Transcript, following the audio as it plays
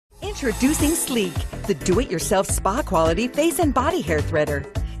Introducing Slique, the do-it-yourself spa-quality face and body hair thredder.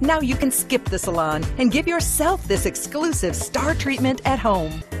 Now you can skip the salon and give yourself this exclusive star treatment at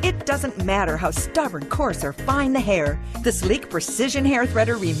home. It doesn't matter how stubborn, coarse, or fine the hair. The Slique Precision Hair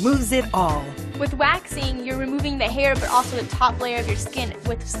Thredder removes it all. With waxing, you're removing the hair, but also the top layer of your skin.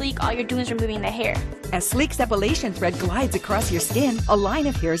 With Slique, all you're doing is removing the hair. As Slique's epilation thread glides across your skin, a line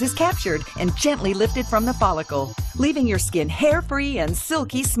of hairs is captured and gently lifted from the follicle, leaving your skin hair-free and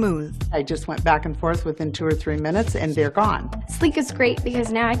silky smooth. I just went back and forth within 2 or 3 minutes and they're gone. Slique is great because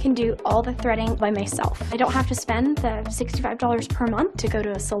now I can do all the threading by myself. I don't have to spend the $65 per month to go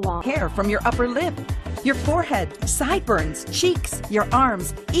to a salon. Hair from your upper lip, your forehead, sideburns, cheeks, your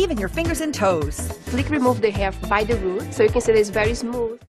arms, even your fingers and toes. Slique removes the hair by the root, so you can see that it's very smooth.